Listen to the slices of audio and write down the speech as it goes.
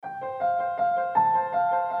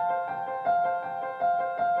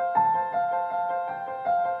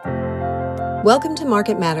Welcome to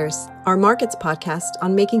Market Matters, our markets podcast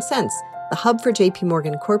on Making Sense, the hub for JP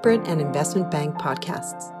Morgan corporate and investment bank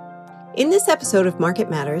podcasts. In this episode of Market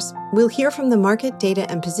Matters, we'll hear from the market, data,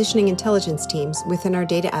 and positioning intelligence teams within our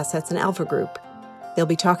data assets and Alpha Group. They'll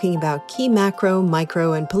be talking about key macro,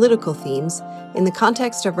 micro, and political themes in the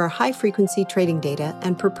context of our high-frequency trading data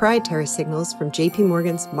and proprietary signals from JP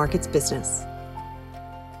Morgan's markets business.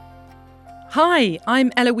 Hi,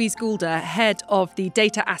 I'm Eloise Goulder, head of the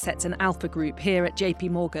Data Assets and Alpha Group here at JP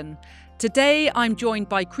Morgan. Today, I'm joined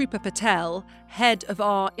by Krupa Patel, head of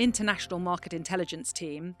our International Market Intelligence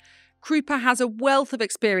team. Krupa has a wealth of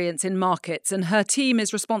experience in markets, and her team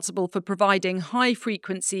is responsible for providing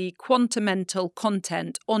high-frequency, quantamental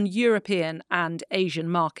content on European and Asian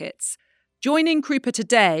markets. Joining Krupa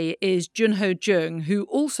today is Junho Jung, who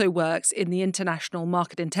also works in the International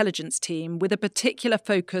Market Intelligence team with a particular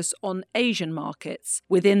focus on Asian markets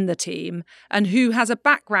within the team, and who has a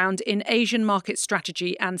background in Asian market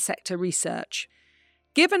strategy and sector research.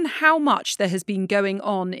 Given how much there has been going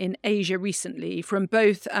on in Asia recently from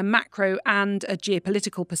both a macro and a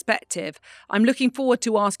geopolitical perspective, I'm looking forward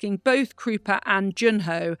to asking both Krupa and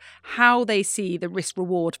Junho how they see the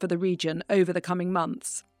risk-reward for the region over the coming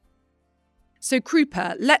months. So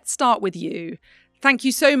Krupa, let's start with you. Thank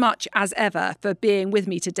you so much, as ever, for being with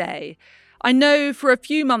me today. I know for a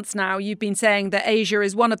few months now you've been saying that Asia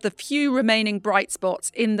is one of the few remaining bright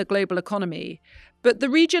spots in the global economy, but the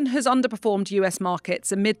region has underperformed US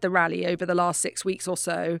markets amid the rally over the last 6 weeks or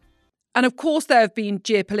so. And of course there have been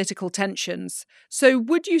geopolitical tensions. So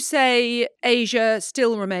would you say Asia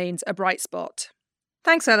still remains a bright spot?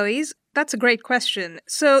 Thanks, Eloise. That's a great question.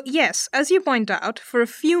 So yes, as you point out, for a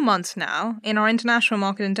few months now, in our international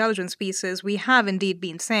market intelligence pieces, we have indeed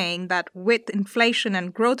been saying that with inflation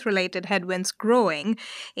and growth-related headwinds growing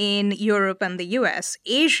in Europe and the US,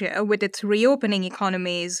 Asia, with its reopening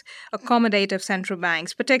economies, accommodative central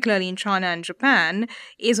banks, particularly in China and Japan,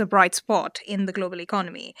 is a bright spot in the global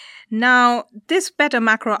economy. Now, this better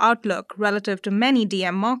macro outlook relative to many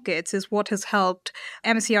DM markets is what has helped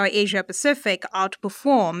MSCI Asia Pacific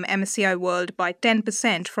outperform MSCI World by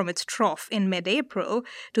 10% from its trough in mid-April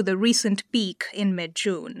to the recent peak in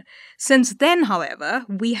mid-June. Since then, however,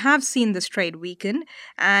 we have seen this trade weaken,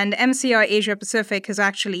 and MSCI Asia Pacific has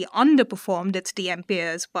actually underperformed its DM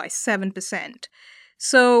peers by 7%.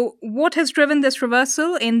 So what has driven this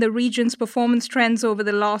reversal in the region's performance trends over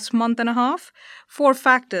the last month and a half? 4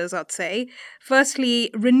 factors, I'd say. Firstly,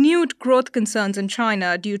 renewed growth concerns in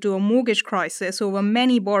China due to a mortgage crisis over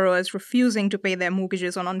many borrowers refusing to pay their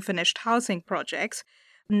mortgages on unfinished housing projects.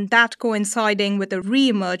 That coinciding with the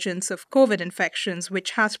re-emergence of COVID infections,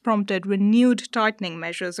 which has prompted renewed tightening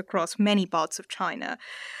measures across many parts of China.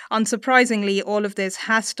 Unsurprisingly, all of this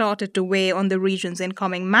has started to weigh on the region's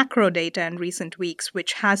incoming macro data in recent weeks,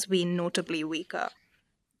 which has been notably weaker.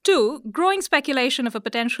 2. Growing speculation of a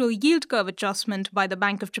potential yield curve adjustment by the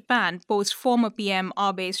Bank of Japan post former PM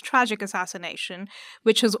Abe's tragic assassination,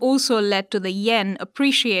 which has also led to the yen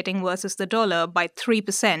appreciating versus the dollar by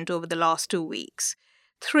 3% over the last 2 weeks.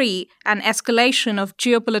 3. An escalation of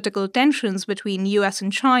geopolitical tensions between US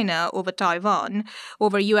and China over Taiwan,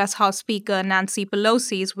 over US House Speaker Nancy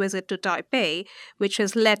Pelosi's visit to Taipei, which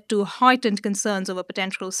has led to heightened concerns over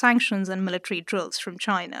potential sanctions and military drills from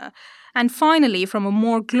China. And finally, from a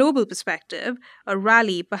more global perspective, a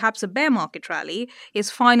rally, perhaps a bear market rally,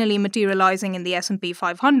 is finally materializing in the S&P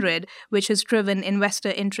 500, which has driven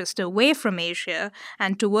investor interest away from Asia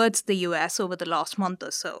and towards the US over the last month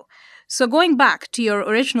or so. So going back to your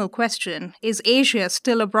original question, is Asia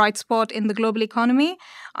still a bright spot in the global economy?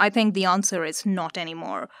 I think the answer is not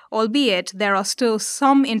anymore, albeit there are still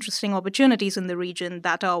some interesting opportunities in the region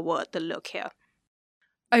that are worth a look here.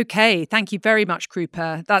 Okay, thank you very much,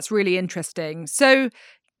 Krupa. That's really interesting. So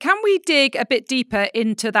can we dig a bit deeper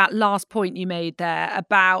into that last point you made there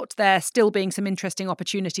about there still being some interesting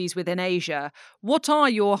opportunities within Asia? What are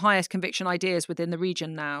your highest conviction ideas within the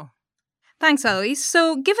region now? Thanks, Eloise.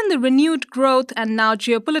 So, given the renewed growth and now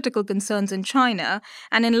geopolitical concerns in China,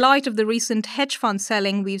 and in light of the recent hedge fund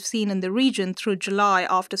selling we've seen in the region through July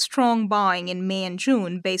after strong buying in May and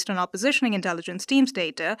June based on our positioning intelligence team's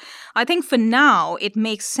data, I think for now it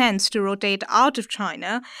makes sense to rotate out of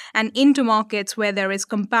China and into markets where there is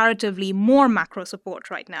comparatively more macro support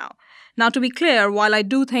right now. Now, to be clear, while I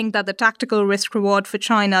do think that the tactical risk-reward for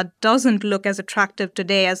China doesn't look as attractive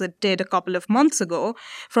today as it did a couple of months ago,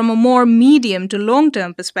 from a more medium to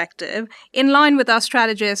long-term perspective, in line with our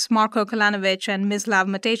strategists Marko Kolanovic and Mislav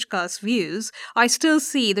Matejka's views, I still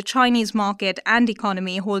see the Chinese market and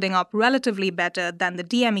economy holding up relatively better than the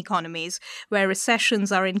DM economies, where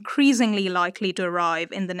recessions are increasingly likely to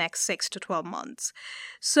arrive in the next 6 to 12 months.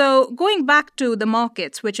 So, going back to the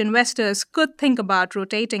markets, which investors could think about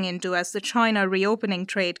rotating into as the China reopening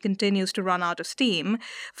trade continues to run out of steam,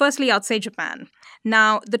 firstly, I'd say Japan.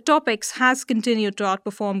 Now, the TOPIX has continued to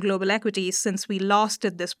outperform global equities since we last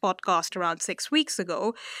did this podcast around 6 weeks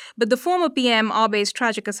ago, but the former PM Abe's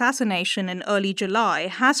tragic assassination in early July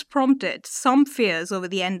has prompted some fears over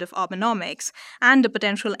the end of Abenomics and a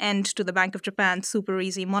potential end to the Bank of Japan's super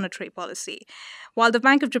easy monetary policy. While the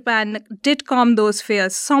Bank of Japan did calm those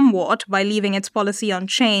fears somewhat by leaving its policy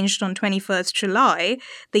unchanged on 21st July,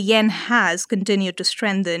 the yen has continued to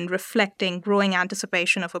strengthen, reflecting growing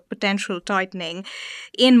anticipation of a potential tightening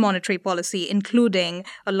in monetary policy, including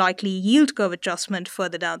a likely yield curve adjustment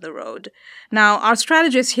further down the road. Now, our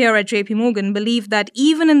strategists here at JP Morgan believe that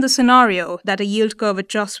even in the scenario that a yield curve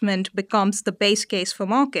adjustment becomes the base case for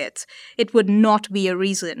markets, it would not be a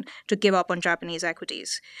reason to give up on Japanese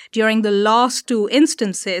equities. During the last two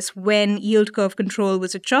instances when yield curve control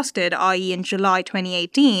was adjusted, i.e. in July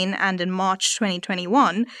 2018 and in March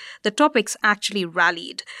 2021, the TOPIX actually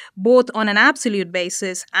rallied, both on an absolute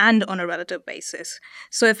basis and on a relative basis.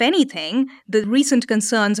 So if anything, the recent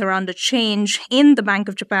concerns around a change in the Bank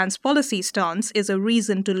of Japan's policy stance is a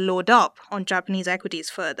reason to load up on Japanese equities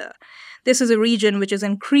further. This is a region which is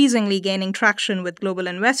increasingly gaining traction with global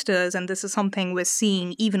investors, and this is something we're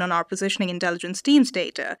seeing even on our positioning intelligence team's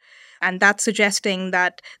data. And that's suggesting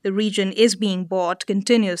that the region is being bought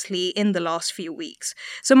continuously in the last few weeks.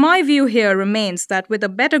 So my view here remains that with a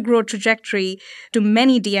better growth trajectory to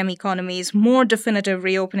many DM economies, more definitive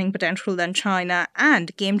reopening potential than China,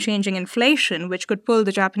 and game-changing inflation, which could pull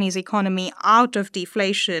the Japanese economy out of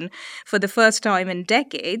deflation for the first time in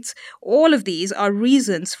decades, all of these are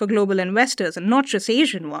reasons for global investors, and not just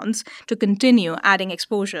Asian ones, to continue adding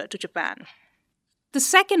exposure to Japan. The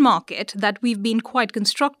second market that we've been quite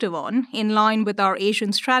constructive on, in line with our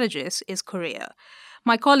Asian strategists, is Korea.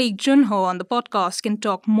 My colleague Junho on the podcast can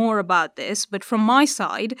talk more about this, but from my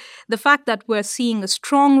side, the fact that we're seeing a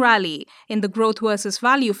strong rally in the growth versus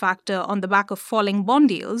value factor on the back of falling bond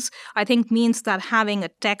yields, I think means that having a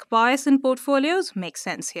tech bias in portfolios makes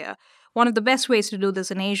sense here. One of the best ways to do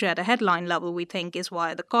this in Asia at a headline level, we think, is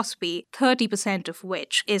via the KOSPI, 30% of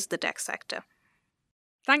which is the tech sector.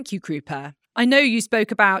 Thank you, Krupa. I know you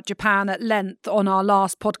spoke about Japan at length on our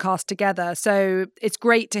last podcast together, so it's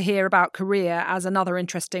great to hear about Korea as another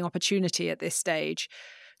interesting opportunity at this stage.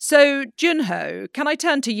 So, Junho, can I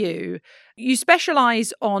turn to you? You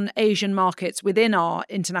specialise on Asian markets within our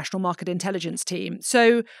international market intelligence team.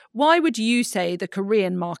 So why would you say the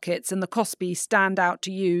Korean markets and the KOSPI stand out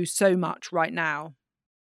to you so much right now?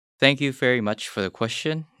 Thank you very much for the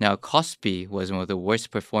question. Now, KOSPI was one of the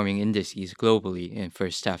worst performing indices globally in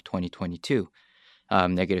first half 2022,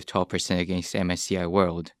 negative 12% against the MSCI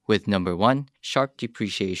World, with number one, sharp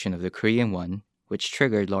depreciation of the Korean won, which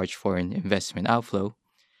triggered large foreign investment outflow,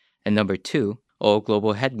 and number two, all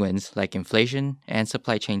global headwinds like inflation and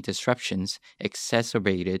supply chain disruptions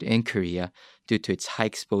exacerbated in Korea due to its high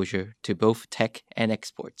exposure to both tech and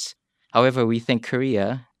exports. However, we think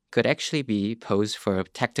Korea could actually be posed for a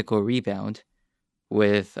tactical rebound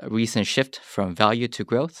with a recent shift from value to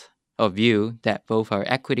growth, a view that both our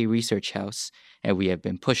equity research house and we have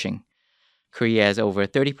been pushing. Korea has over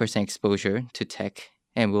 30% exposure to tech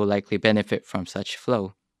and will likely benefit from such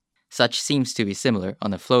flow. Such seems to be similar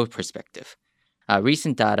on a flow perspective.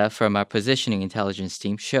 Recent data from our positioning intelligence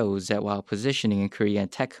team shows that while positioning in Korean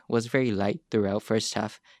tech was very light throughout first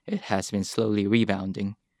half, it has been slowly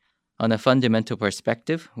rebounding. On a fundamental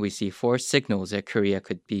perspective, we see 4 signals that Korea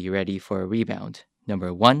could be ready for a rebound.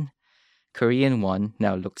 Number 1, Korean won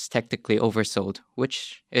now looks technically oversold,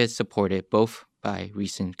 which is supported both by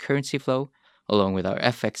recent currency flow along with our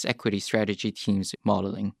FX equity strategy team's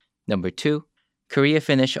modeling. Number 2, Korea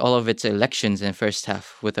finished all of its elections in first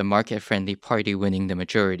half with a market-friendly party winning the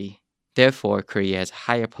majority. Therefore, Korea has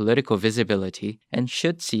higher political visibility and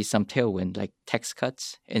should see some tailwind like tax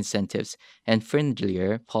cuts, incentives, and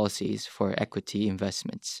friendlier policies for equity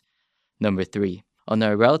investments. Number 3, on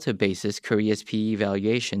a relative basis, Korea's PE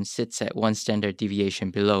valuation sits at 1 standard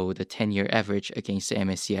deviation below the 10-year average against the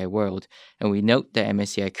MSCI World, and we note that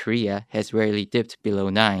MSCI Korea has rarely dipped below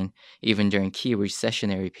 9, even during key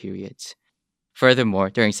recessionary periods. Furthermore,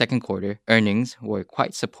 during second quarter, earnings were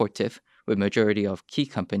quite supportive, with majority of key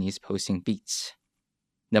companies posting beats.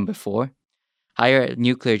 Number 4, higher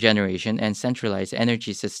nuclear generation and centralized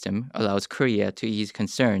energy system allows Korea to ease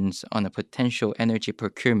concerns on a potential energy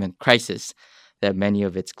procurement crisis that many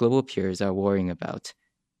of its global peers are worrying about.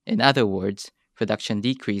 In other words, production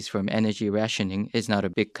decrease from energy rationing is not a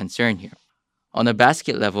big concern here. On a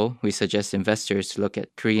basket level, we suggest investors to look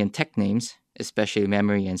at Korean tech names, especially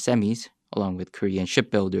memory and semis, along with Korean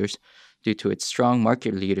shipbuilders, due to its strong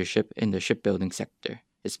market leadership in the shipbuilding sector,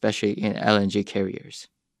 especially in LNG carriers.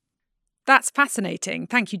 That's fascinating.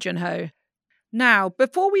 Thank you, Junho. Now,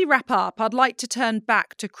 before we wrap up, I'd like to turn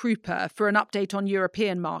back to Krupa for an update on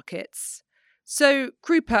European markets. So,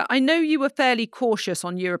 Krupa, I know you were fairly cautious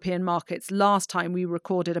on European markets last time we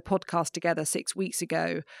recorded a podcast together 6 weeks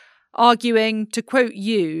ago, arguing, to quote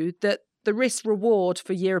you, that the risk-reward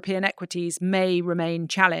for European equities may remain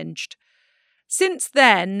challenged. Since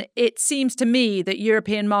then, it seems to me that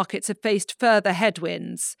European markets have faced further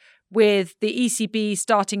headwinds, with the ECB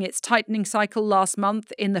starting its tightening cycle last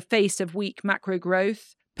month in the face of weak macro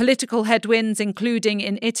growth, political headwinds including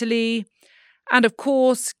in Italy, and of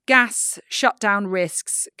course, gas shutdown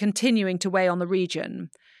risks continuing to weigh on the region.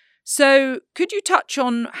 So, could you touch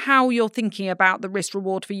on how you're thinking about the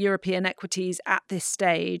risk-reward for European equities at this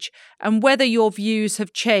stage, and whether your views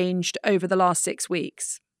have changed over the last 6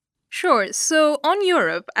 weeks? Sure. So on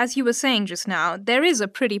Europe, as you were saying just now, there is a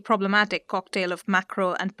pretty problematic cocktail of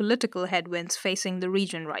macro and political headwinds facing the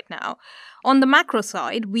region right now. On the macro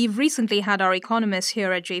side, we've recently had our economists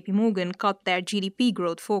here at JP Morgan cut their GDP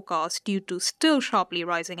growth forecast due to still sharply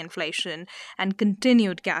rising inflation and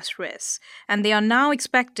continued gas risks. And they are now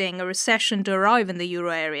expecting a recession to arrive in the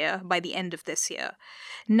euro area by the end of this year.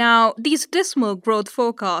 Now, these dismal growth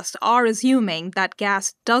forecasts are assuming that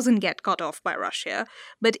gas doesn't get cut off by Russia,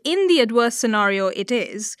 but in the adverse scenario it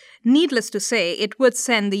is, needless to say, it would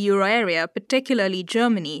send the euro area, particularly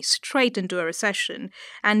Germany, straight into a recession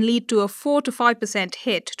and lead to a 4 to 5%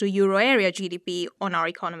 hit to euro area GDP on our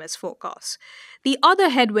economists' forecasts. The other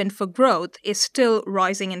headwind for growth is still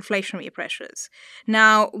rising inflationary pressures.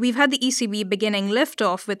 Now, we've had the ECB beginning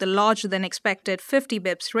liftoff with a larger than expected 50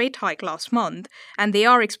 bips rate hike last month, and they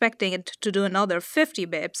are expecting it to do another 50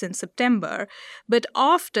 bips in September. But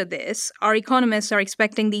after this, our economists are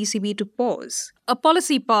expecting the ECB to pause. A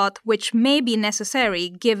policy path which may be necessary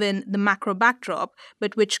given the macro backdrop,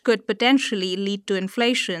 but which could potentially lead to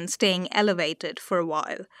inflation staying elevated for a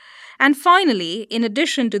while. And finally, in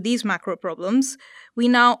addition to these macro problems, we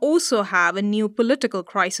now also have a new political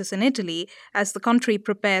crisis in Italy as the country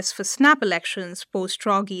prepares for snap elections post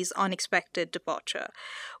Draghi's unexpected departure.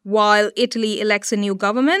 While Italy elects a new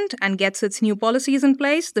government and gets its new policies in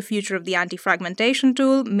place, the future of the anti-fragmentation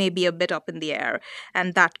tool may be a bit up in the air,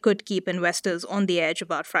 and that could keep investors on the edge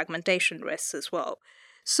about fragmentation risks as well.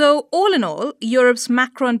 So, all in all, Europe's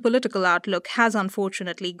macro and political outlook has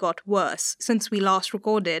unfortunately got worse since we last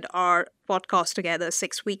recorded our podcast together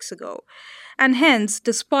 6 weeks ago. And hence,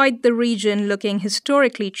 despite the region looking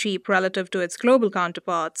historically cheap relative to its global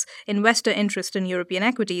counterparts, investor interest in European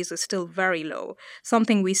equities is still very low,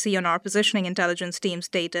 something we see on our positioning intelligence team's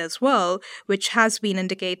data as well, which has been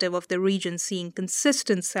indicative of the region seeing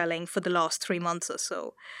consistent selling for the last 3 months or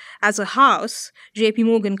so. As a house, JP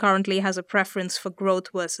Morgan currently has a preference for growth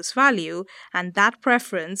versus value, and that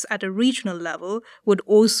preference at a regional level would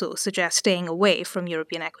also suggest staying away from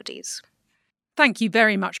European equities. Thank you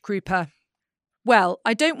very much, Krupa. Well,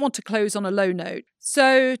 I don't want to close on a low note.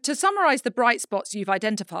 So, to summarise the bright spots you've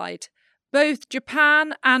identified, both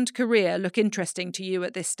Japan and Korea look interesting to you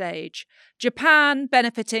at this stage. Japan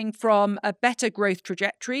benefiting from a better growth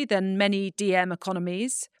trajectory than many DM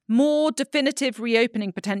economies, more definitive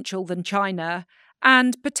reopening potential than China,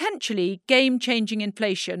 and potentially game-changing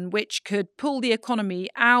inflation which could pull the economy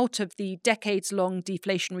out of the decades-long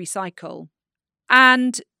deflationary cycle.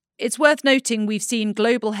 And it's worth noting we've seen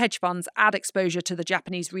global hedge funds add exposure to the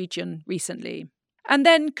Japanese region recently. And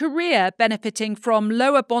then Korea benefiting from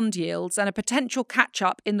lower bond yields and a potential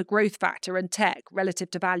catch-up in the growth factor and tech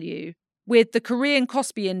relative to value, with the Korean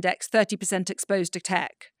Kospi Index 30% exposed to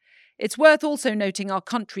tech. It's worth also noting our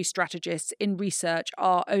country strategists in research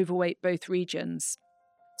are overweight both regions.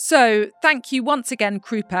 So, thank you once again,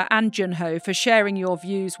 Krupa and Junho, for sharing your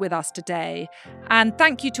views with us today. And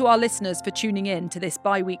thank you to our listeners for tuning in to this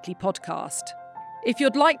bi-weekly podcast. If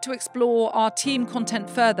you'd like to explore our team content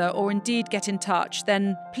further or indeed get in touch,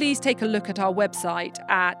 then please take a look at our website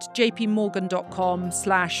at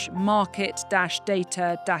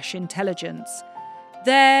jpmorgan.com/market-data-intelligence.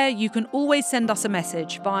 There, you can always send us a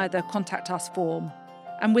message via the Contact Us form.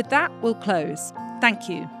 And with that, we'll close. Thank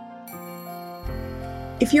you.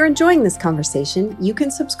 If you're enjoying this conversation, you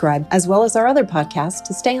can subscribe as well as our other podcasts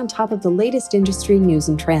to stay on top of the latest industry news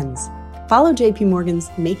and trends. Follow JP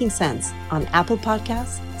Morgan's Making Sense on Apple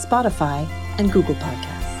Podcasts, Spotify, and Google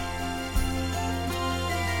Podcasts.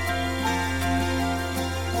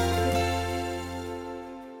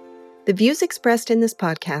 The views expressed in this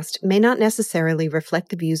podcast may not necessarily reflect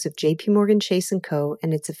the views of JP Morgan Chase & Co.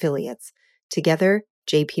 and its affiliates, together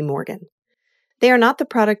JP Morgan. They are not the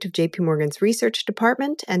product of JP Morgan's research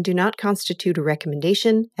department and do not constitute a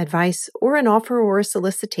recommendation, advice, or an offer or a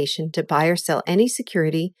solicitation to buy or sell any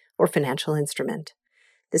security or financial instrument.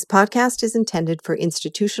 This podcast is intended for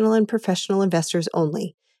institutional and professional investors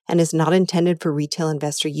only and is not intended for retail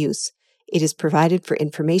investor use. It is provided for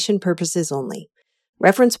information purposes only.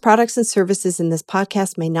 Referenced products and services in this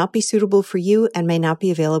podcast may not be suitable for you and may not be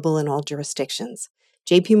available in all jurisdictions.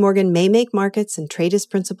 JP Morgan may make markets and trade as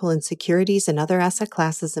principal in securities and other asset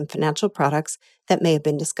classes and financial products that may have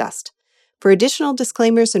been discussed. For additional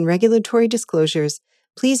disclaimers and regulatory disclosures,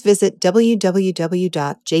 please visit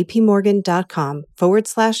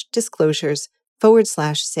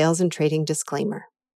www.jpmorgan.com/disclosures/sales and trading disclaimer.